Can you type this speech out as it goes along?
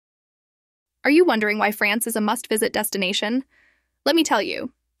Are you wondering why France is a must-visit destination? Let me tell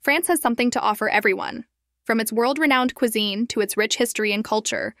you, France has something to offer everyone. From its world-renowned cuisine to its rich history and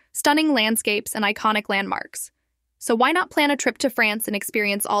culture, stunning landscapes and iconic landmarks. So why not plan a trip to France and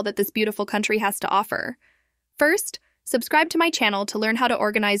experience all that this beautiful country has to offer? First, subscribe to my channel to learn how to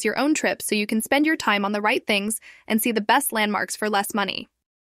organize your own trip so you can spend your time on the right things and see the best landmarks for less money.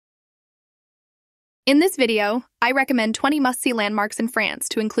 In this video, I recommend 20 must-see landmarks in France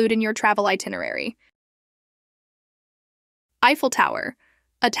to include in your travel itinerary. Eiffel Tower,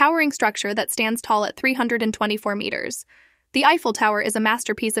 a towering structure that stands tall at 324 meters. The Eiffel Tower is a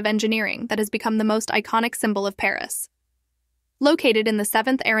masterpiece of engineering that has become the most iconic symbol of Paris. Located in the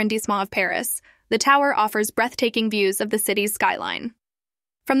 7th arrondissement of Paris, the tower offers breathtaking views of the city's skyline.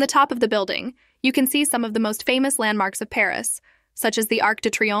 From the top of the building, you can see some of the most famous landmarks of Paris, such as the Arc de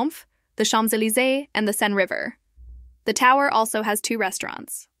Triomphe, the Champs-Élysées, and the Seine River. The tower also has two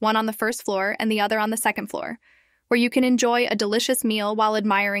restaurants, one on the first floor and the other on the second floor, where you can enjoy a delicious meal while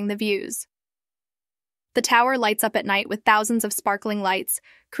admiring the views. The tower lights up at night with thousands of sparkling lights,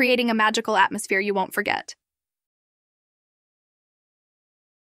 creating a magical atmosphere you won't forget.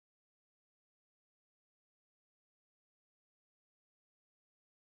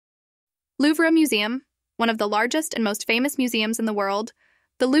 Louvre Museum, one of the largest and most famous museums in the world.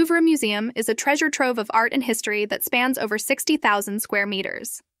 The Louvre Museum is a treasure trove of art and history that spans over 60,000 square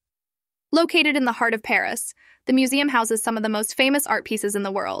meters. Located in the heart of Paris, the museum houses some of the most famous art pieces in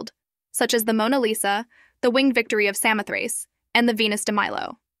the world, such as the Mona Lisa, the Winged Victory of Samothrace, and the Venus de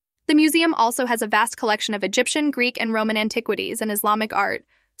Milo. The museum also has a vast collection of Egyptian, Greek, and Roman antiquities and Islamic art,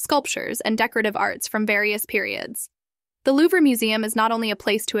 sculptures, and decorative arts from various periods. The Louvre Museum is not only a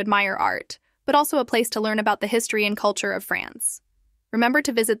place to admire art, but also a place to learn about the history and culture of France. Remember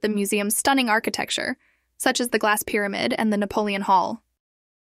to visit the museum's stunning architecture, such as the Glass Pyramid and the Napoleon Hall.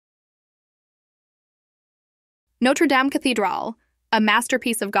 Notre Dame Cathedral, a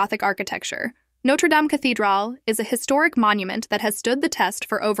masterpiece of Gothic architecture. Notre Dame Cathedral is a historic monument that has stood the test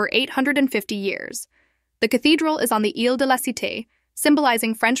for over 850 years. The cathedral is on the Ile de la Cité,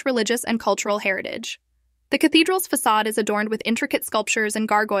 symbolizing French religious and cultural heritage. The cathedral's facade is adorned with intricate sculptures and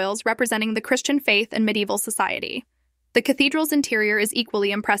gargoyles representing the Christian faith and medieval society. The cathedral's interior is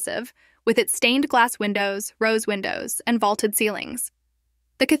equally impressive, with its stained glass windows, rose windows, and vaulted ceilings.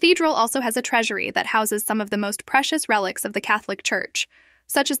 The cathedral also has a treasury that houses some of the most precious relics of the Catholic Church,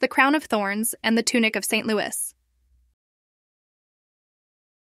 such as the crown of thorns and the tunic of St. Louis.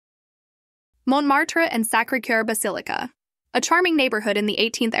 Montmartre and Sacré-Cœur Basilica, a charming neighborhood in the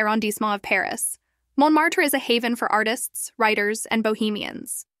 18th arrondissement of Paris. Montmartre is a haven for artists, writers, and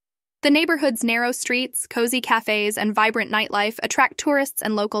bohemians. The neighborhood's narrow streets, cozy cafes, and vibrant nightlife attract tourists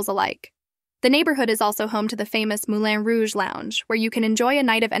and locals alike. The neighborhood is also home to the famous Moulin Rouge Lounge, where you can enjoy a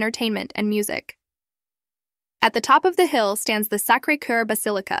night of entertainment and music. At the top of the hill stands the Sacré-Cœur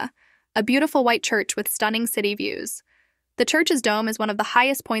Basilica, a beautiful white church with stunning city views. The church's dome is one of the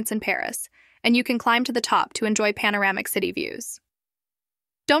highest points in Paris, and you can climb to the top to enjoy panoramic city views.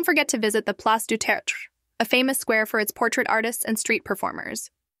 Don't forget to visit the Place du Tertre, a famous square for its portrait artists and street performers.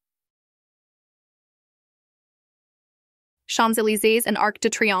 Champs-Élysées and Arc de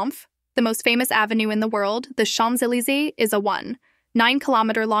Triomphe, the most famous avenue in the world, the Champs-Élysées is a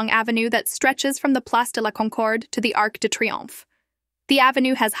 9-kilometer-long avenue that stretches from the Place de la Concorde to the Arc de Triomphe. The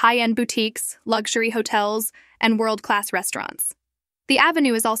avenue has high-end boutiques, luxury hotels, and world-class restaurants. The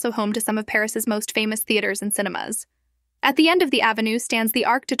avenue is also home to some of Paris's most famous theaters and cinemas. At the end of the avenue stands the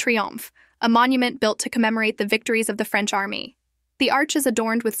Arc de Triomphe, a monument built to commemorate the victories of the French army. The arch is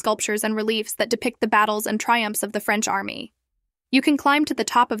adorned with sculptures and reliefs that depict the battles and triumphs of the French army. You can climb to the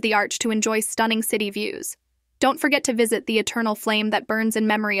top of the arch to enjoy stunning city views. Don't forget to visit the eternal flame that burns in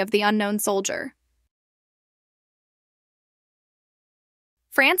memory of the unknown soldier.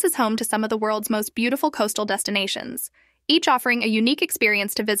 France is home to some of the world's most beautiful coastal destinations, each offering a unique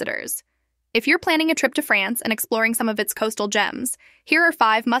experience to visitors. If you're planning a trip to France and exploring some of its coastal gems, here are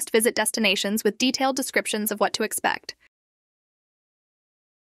 5 must-visit destinations with detailed descriptions of what to expect.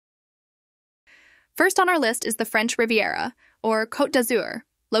 First on our list is the French Riviera, or Côte d'Azur,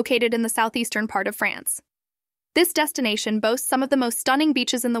 located in the southeastern part of France. This destination boasts some of the most stunning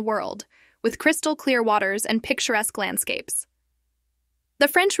beaches in the world, with crystal-clear waters and picturesque landscapes. The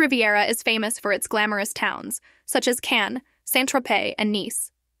French Riviera is famous for its glamorous towns, such as Cannes, Saint-Tropez, and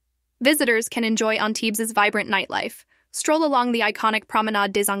Nice. Visitors can enjoy Antibes' vibrant nightlife, stroll along the iconic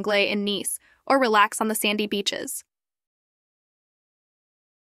Promenade des Anglais in Nice, or relax on the sandy beaches.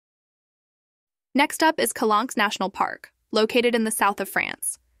 Next up is Calanques National Park, located in the south of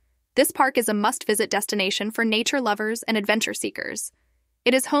France. This park is a must-visit destination for nature lovers and adventure seekers.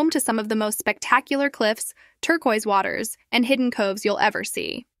 It is home to some of the most spectacular cliffs, turquoise waters, and hidden coves you'll ever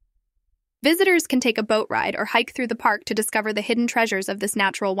see. Visitors can take a boat ride or hike through the park to discover the hidden treasures of this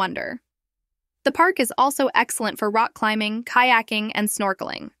natural wonder. The park is also excellent for rock climbing, kayaking, and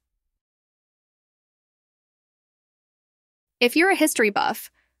snorkeling. If you're a history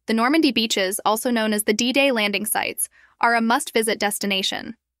buff, the Normandy beaches, also known as the D-Day landing sites, are a must-visit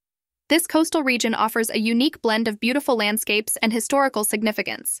destination. This coastal region offers a unique blend of beautiful landscapes and historical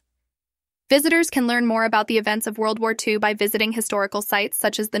significance. Visitors can learn more about the events of World War II by visiting historical sites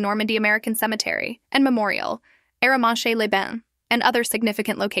such as the Normandy American Cemetery and Memorial, Arromanches-les-Bains, and other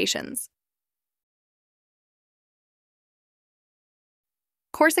significant locations.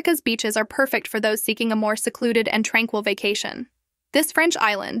 Corsica's beaches are perfect for those seeking a more secluded and tranquil vacation. This French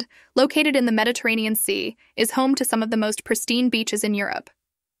island, located in the Mediterranean Sea, is home to some of the most pristine beaches in Europe.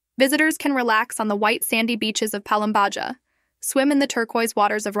 Visitors can relax on the white sandy beaches of Palambaja, swim in the turquoise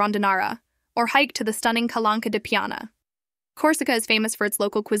waters of Rondinara, or hike to the stunning Calanca de Piana. Corsica is famous for its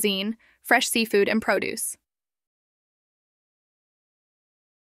local cuisine, fresh seafood, and produce.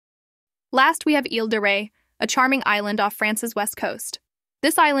 Last, we have Ile de Ré, a charming island off France's west coast.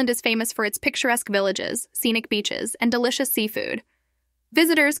 This island is famous for its picturesque villages, scenic beaches, and delicious seafood.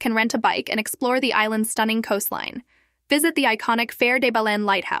 Visitors can rent a bike and explore the island's stunning coastline, visit the iconic Fer de Baleine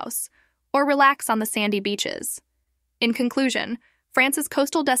lighthouse, or relax on the sandy beaches. In conclusion, France's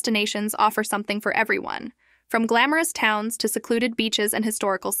coastal destinations offer something for everyone, from glamorous towns to secluded beaches and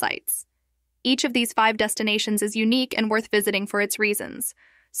historical sites. Each of these 5 destinations is unique and worth visiting for its reasons,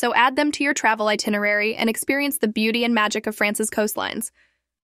 so add them to your travel itinerary and experience the beauty and magic of France's coastlines.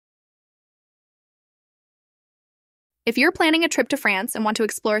 If you're planning a trip to France and want to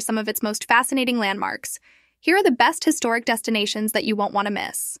explore some of its most fascinating landmarks, here are the best historic destinations that you won't want to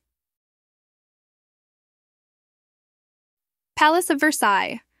miss. Palace of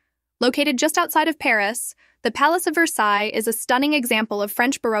Versailles. Located just outside of Paris, the Palace of Versailles is a stunning example of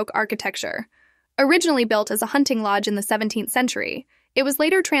French Baroque architecture. Originally built as a hunting lodge in the 17th century, it was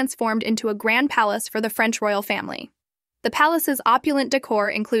later transformed into a grand palace for the French royal family. The palace's opulent decor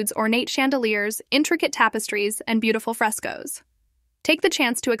includes ornate chandeliers, intricate tapestries, and beautiful frescoes. Take the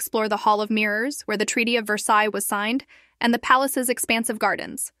chance to explore the Hall of Mirrors, where the Treaty of Versailles was signed, and the palace's expansive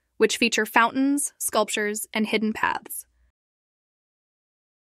gardens, which feature fountains, sculptures, and hidden paths.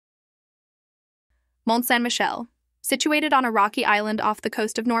 Mont Saint-Michel. Situated on a rocky island off the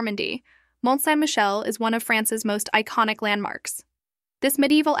coast of Normandy, Mont Saint-Michel is one of France's most iconic landmarks. This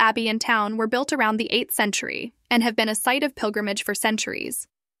medieval abbey and town were built around the 8th century and have been a site of pilgrimage for centuries.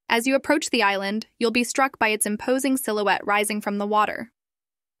 As you approach the island, you'll be struck by its imposing silhouette rising from the water.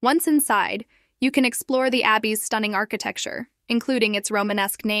 Once inside, you can explore the abbey's stunning architecture, including its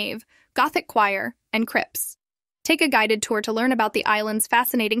Romanesque nave, Gothic choir, and crypts. Take a guided tour to learn about the island's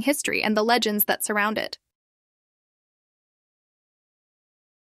fascinating history and the legends that surround it.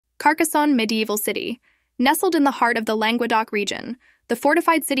 Carcassonne Medieval City. Nestled in the heart of the Languedoc region, the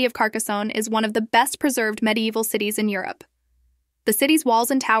fortified city of Carcassonne is one of the best-preserved medieval cities in Europe. The city's walls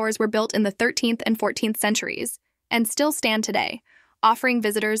and towers were built in the 13th and 14th centuries, and still stand today, offering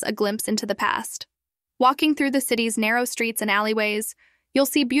visitors a glimpse into the past. Walking through the city's narrow streets and alleyways, you'll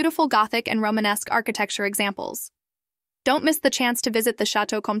see beautiful Gothic and Romanesque architecture examples. Don't miss the chance to visit the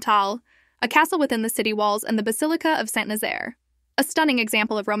Château Comtal, a castle within the city walls, and the Basilica of Saint-Nazaire, a stunning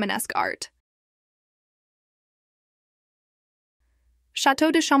example of Romanesque art.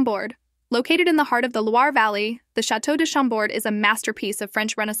 Château de Chambord. Located in the heart of the Loire Valley, the Château de Chambord is a masterpiece of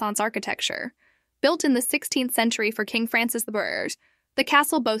French Renaissance architecture. Built in the 16th century for King Francis I, the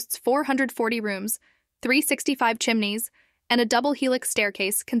castle boasts 440 rooms, 365 chimneys, and a double helix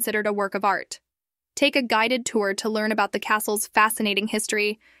staircase considered a work of art. Take a guided tour to learn about the castle's fascinating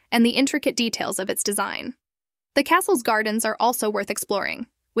history and the intricate details of its design. The castle's gardens are also worth exploring,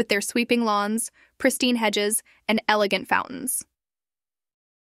 with their sweeping lawns, pristine hedges, and elegant fountains.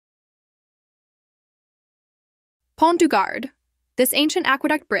 Pont du Gard. This ancient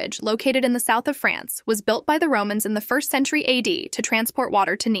aqueduct bridge, located in the south of France, was built by the Romans in the 1st century AD to transport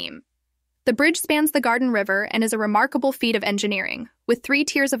water to Nîmes. The bridge spans the Garden River and is a remarkable feat of engineering, with 3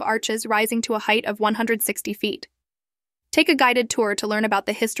 tiers of arches rising to a height of 160 feet. Take a guided tour to learn about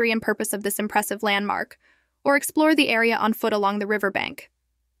the history and purpose of this impressive landmark, or explore the area on foot along the riverbank.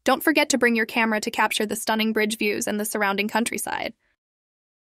 Don't forget to bring your camera to capture the stunning bridge views and the surrounding countryside.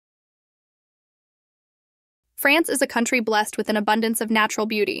 France is a country blessed with an abundance of natural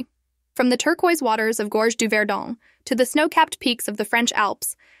beauty. From the turquoise waters of Gorges du Verdon to the snow-capped peaks of the French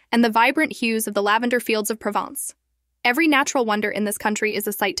Alps and the vibrant hues of the lavender fields of Provence, every natural wonder in this country is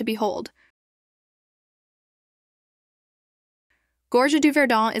a sight to behold. Gorge du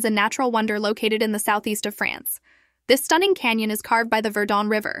Verdon is a natural wonder located in the southeast of France. This stunning canyon is carved by the Verdon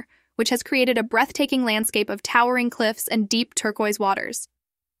River, which has created a breathtaking landscape of towering cliffs and deep turquoise waters.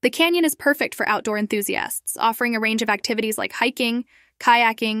 The canyon is perfect for outdoor enthusiasts, offering a range of activities like hiking,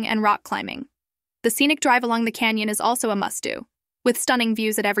 kayaking, and rock climbing. The scenic drive along the canyon is also a must-do, with stunning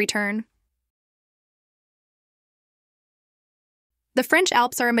views at every turn. The French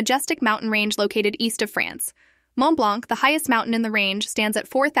Alps are a majestic mountain range located east of France. Mont Blanc, the highest mountain in the range, stands at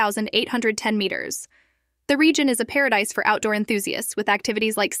 4,810 meters. The region is a paradise for outdoor enthusiasts, with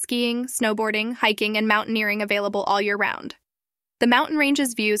activities like skiing, snowboarding, hiking, and mountaineering available all year round. The mountain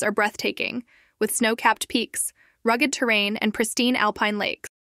range's views are breathtaking, with snow-capped peaks, rugged terrain, and pristine alpine lakes.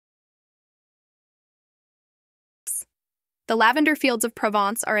 The lavender fields of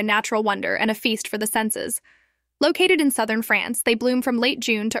Provence are a natural wonder and a feast for the senses. Located in southern France, they bloom from late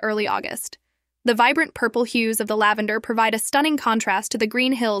June to early August. The vibrant purple hues of the lavender provide a stunning contrast to the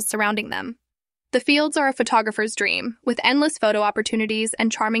green hills surrounding them. The fields are a photographer's dream, with endless photo opportunities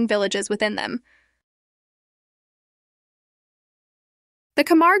and charming villages within them. The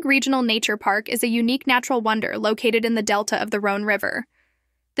Camargue Regional Nature Park is a unique natural wonder located in the delta of the Rhône River.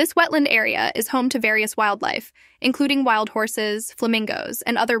 This wetland area is home to various wildlife, including wild horses, flamingos,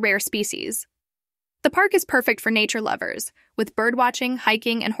 and other rare species. The park is perfect for nature lovers, with birdwatching,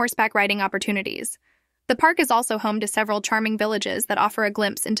 hiking, and horseback riding opportunities. The park is also home to several charming villages that offer a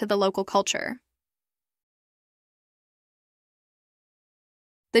glimpse into the local culture.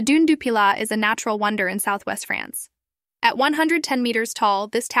 The Dune du Pilat is a natural wonder in southwest France. At 110 meters tall,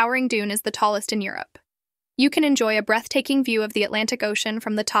 this towering dune is the tallest in Europe. You can enjoy a breathtaking view of the Atlantic Ocean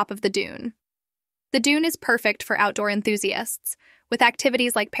from the top of the dune. The dune is perfect for outdoor enthusiasts, with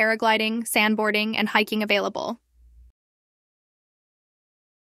activities like paragliding, sandboarding, and hiking available.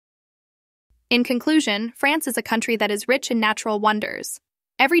 In conclusion, France is a country that is rich in natural wonders.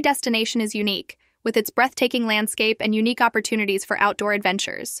 Every destination is unique, with its breathtaking landscape and unique opportunities for outdoor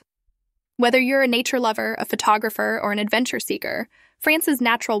adventures. Whether you're a nature lover, a photographer, or an adventure seeker, France's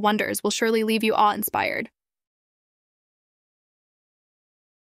natural wonders will surely leave you awe-inspired.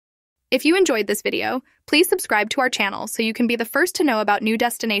 If you enjoyed this video, please subscribe to our channel so you can be the first to know about new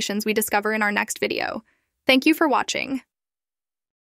destinations we discover in our next video. Thank you for watching.